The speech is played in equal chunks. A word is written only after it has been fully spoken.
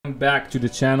back to the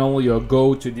channel, your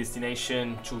go-to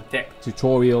destination to tech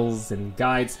tutorials and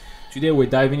guides. Today we're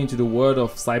diving into the world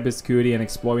of cybersecurity and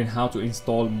exploring how to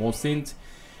install Mosint.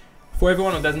 For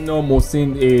everyone who doesn't know,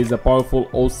 Mosint is a powerful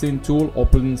OSINT tool,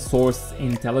 open source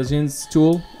intelligence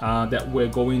tool that we're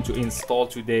going to install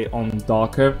today on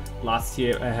Docker. Last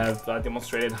year I have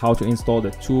demonstrated how to install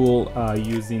the tool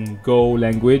using Go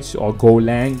language or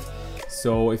Golang.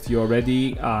 So if you're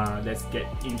ready, let's get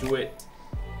into it.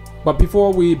 But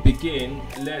before we begin,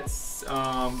 let's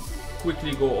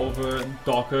quickly go over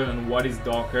Docker and what is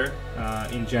Docker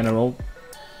in general.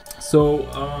 So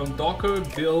Docker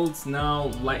builds now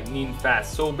lightning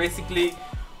fast. So basically,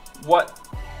 what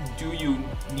do you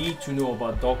need to know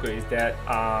about Docker is that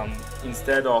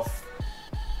instead of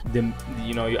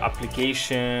your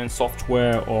application,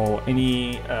 software, or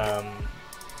any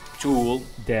tool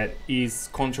that is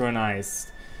containerized,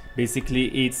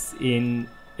 basically it's in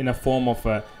a form of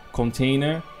a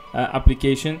container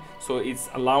application. So it's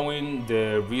allowing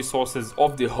the resources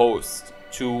of the host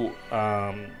to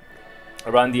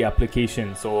run the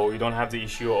application, so you don't have the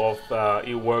issue of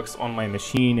it works on my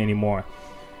machine anymore.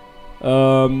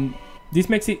 This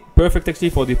makes it perfect actually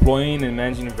for deploying and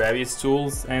managing various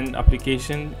tools and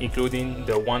applications, including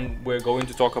the one we're going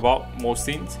to talk about,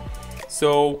 Mosint.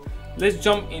 So let's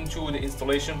jump into the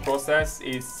installation process.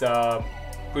 It's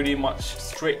pretty much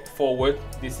straightforward.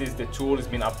 This is the tool. It's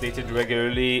been updated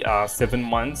regularly 7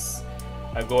 months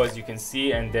ago, as you can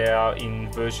see, and they are in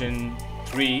version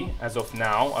 3 as of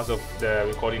now, as of the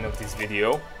recording of this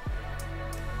video.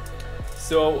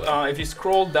 So if you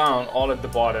scroll down all at the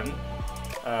bottom,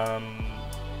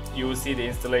 you will see the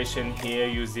installation here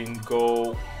using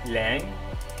Golang.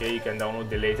 Okay, you can download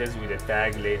the latest with the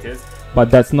tag latest,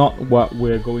 but that's not what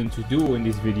we're going to do in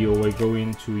this video. We're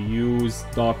going to use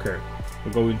Docker.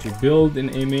 We're going to build an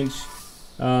image,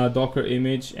 Docker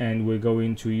image, and we're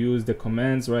going to use the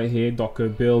commands right here, docker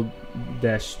build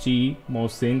 -t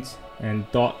mosint and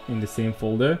dot in the same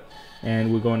folder,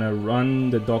 and we're gonna run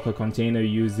the Docker container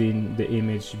using the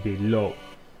image below.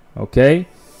 Okay,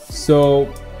 so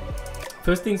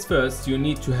first things first, you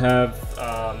need to have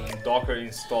Docker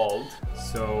installed.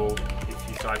 So if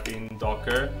you type in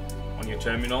Docker on your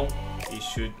terminal, it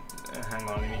should hang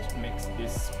on, let me make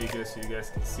this bigger so you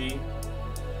guys can see.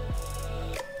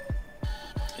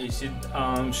 It should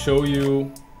show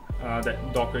you that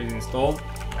Docker is installed,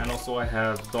 and also I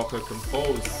have Docker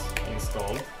Compose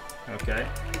installed. Okay,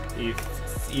 if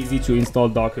it's easy to install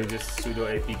Docker, just sudo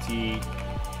apt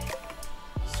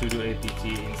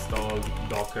install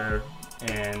Docker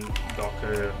and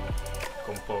Docker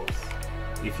Compose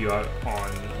if you are on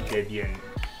Debian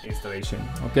installation.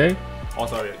 Okay, oh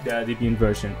sorry, the Debian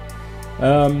version.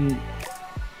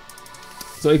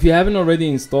 So if you haven't already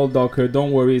installed Docker,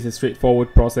 don't worry, it's a straightforward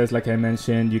process. Like I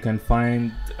mentioned, you can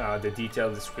find the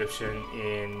detailed description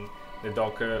in the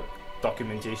Docker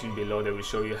documentation below that will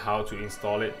show you how to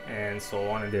install it and so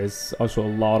on, and there's also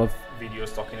a lot of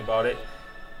videos talking about it.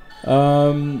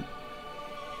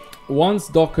 Once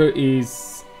Docker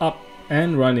is up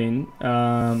and running,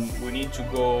 we need to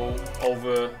go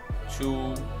over to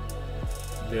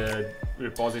the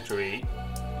repository,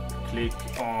 click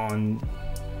on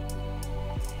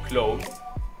clone.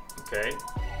 Okay,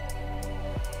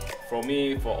 for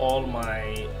me, for all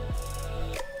my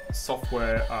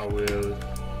software, I will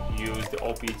use the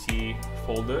opt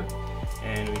folder,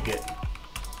 and we get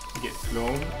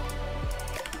clone,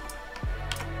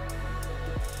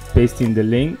 paste in the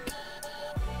link.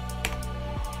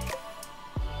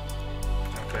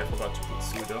 Okay, I forgot to put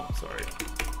sudo, sorry.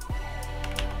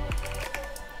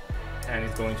 And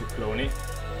it's going to clone it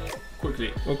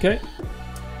quickly. Okay,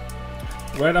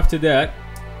 right after that,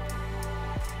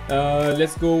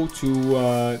 let's go to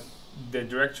the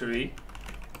directory,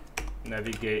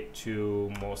 navigate to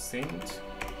Mosint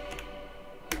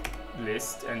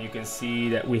list, and you can see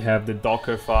that we have the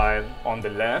Docker file on the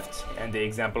left and the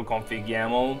example config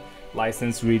YAML,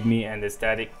 license readme, and the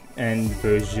static and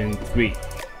version 3.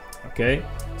 Okay,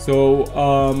 so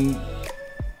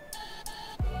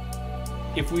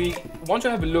if we want to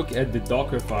have a look at the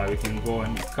Docker file, we can go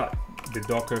and cut the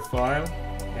Docker file,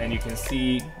 and you can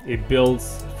see it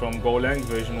builds from Golang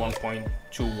version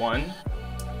 1.21.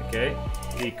 Okay,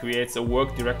 it creates a work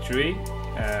directory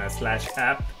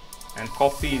 /app and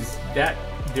copies that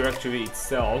directory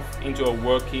itself into the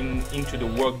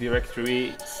work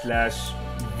directory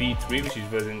 /v3, which is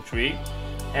version 3,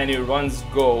 and it runs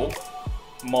go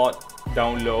mod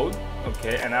download.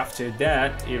 Okay, and after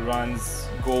that it runs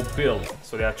go build.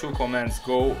 So there are two commands,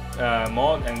 go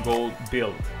mod and go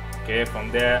build. Okay,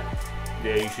 from there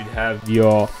you should have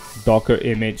your Docker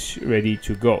image ready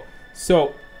to go.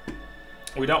 So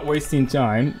without wasting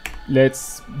time,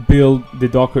 let's build the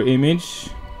Docker image.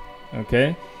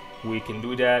 Okay, we can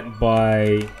do that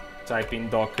by typing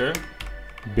docker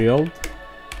build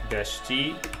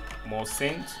 -t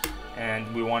Mosint, and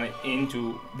we want it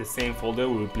into the same folder.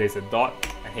 We replace a dot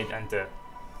and hit enter.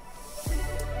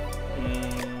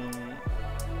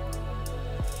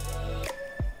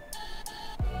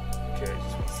 Okay,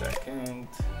 just 1 second.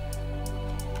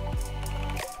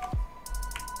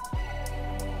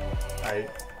 I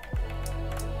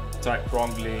typed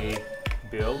wrongly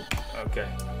build. Okay,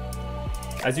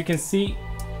 as you can see,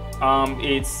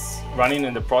 it's running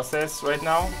in the process right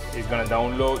now. It's gonna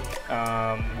download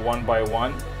one by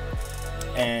one,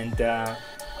 and I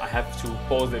have to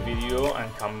pause the video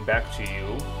and come back to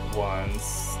you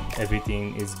once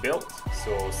everything is built.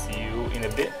 So see you in a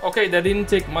bit. Okay, that didn't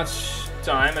take much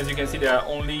time. As you can see, there are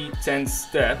only 10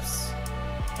 steps.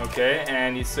 Okay,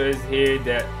 and it says here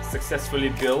that successfully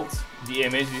built the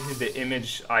image. This is the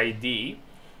image ID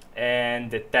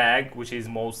and the tag, which is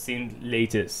Mosint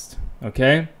latest.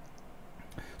 Okay,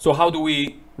 so how do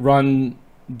we run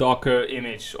Docker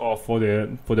image or for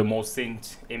the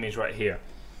Mosint image right here?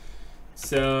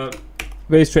 So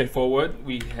very straightforward.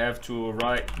 We have to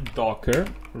write docker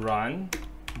run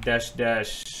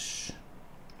 --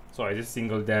 sorry, just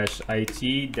single dash it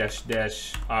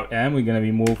 -- rm. We're gonna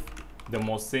remove the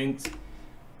Mosint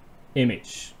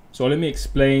image. So let me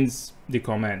explain the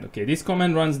command. Okay, this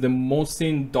command runs the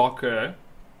Mosint Docker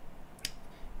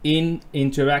in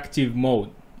interactive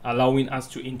mode, allowing us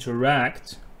to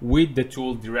interact with the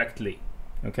tool directly.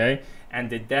 Okay, and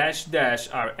the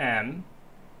 --rm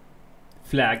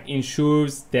flag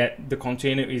ensures that the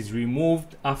container is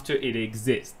removed after it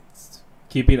exists,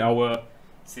 keeping our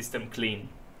system clean.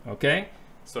 Okay,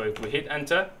 so if we hit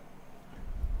enter,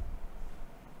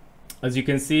 as you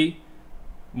can see,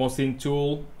 Mosint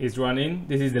Tool is running.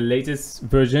 This is the latest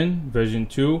version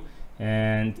 2,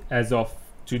 and as of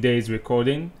today's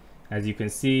recording, as you can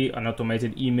see, an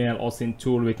automated email OSINT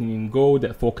tool written in Go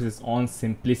that focuses on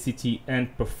simplicity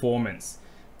and performance.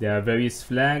 There are various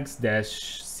flags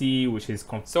 -c, which is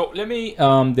so let me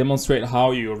demonstrate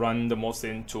how you run the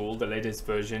Mosint tool, the latest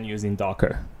version, using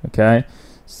Docker. Okay,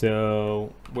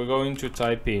 so we're going to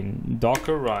type in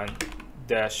docker run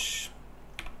 -it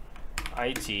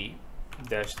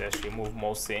remove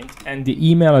Mosint and the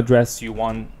email address you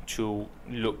want to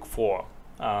look for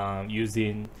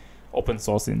using open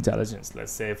source intelligence.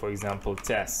 Let's say, for example,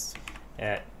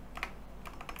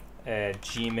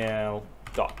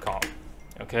 test@gmail.com.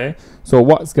 Okay, so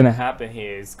what's gonna happen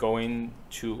here is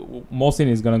Mosint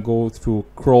is gonna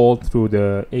crawl through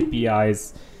the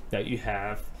APIs that you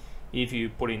have. If you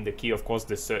put in the key, of course,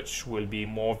 the search will be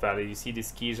more valid. You see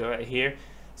these keys right here.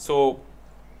 So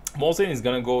Mosint is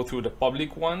gonna go through the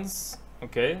public ones,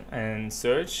 okay, and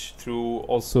search through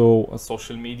also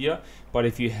social media. But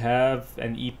if you have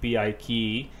an API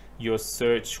key, your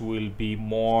search will be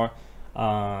more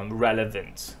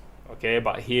relevant. Okay,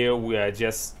 but here we are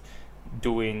just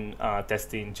doing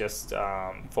testing just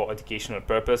for educational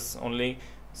purpose only.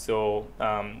 So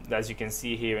as you can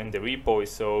see here in the repo, it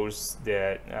shows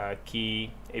that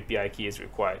API key is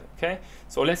required. Okay,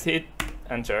 so let's hit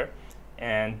enter,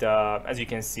 and as you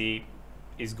can see,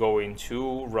 is going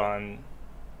to run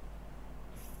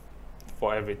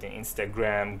for everything: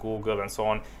 Instagram, Google, and so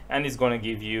on, and it's going to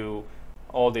give you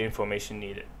all the information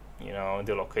needed, you know,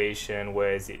 the location,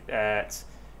 where is it at,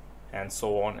 and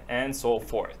so on and so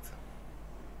forth.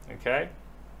 Okay,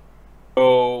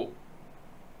 so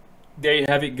there you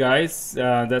have it, guys.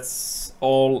 That's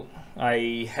all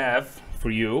I have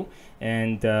for you,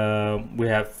 and we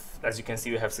have, as you can see,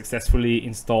 we have successfully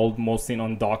installed Mosint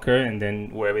on Docker, and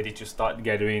then we're ready to start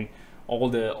gathering all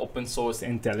the open source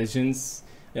intelligence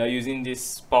using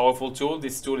this powerful tool.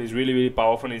 This tool is really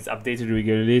powerful, and it's updated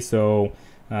regularly. So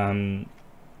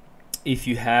if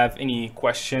you have any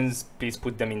questions, please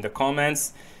put them in the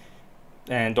comments,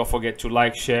 and don't forget to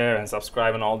like, share, and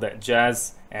subscribe and all that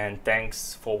jazz. And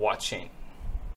thanks for watching.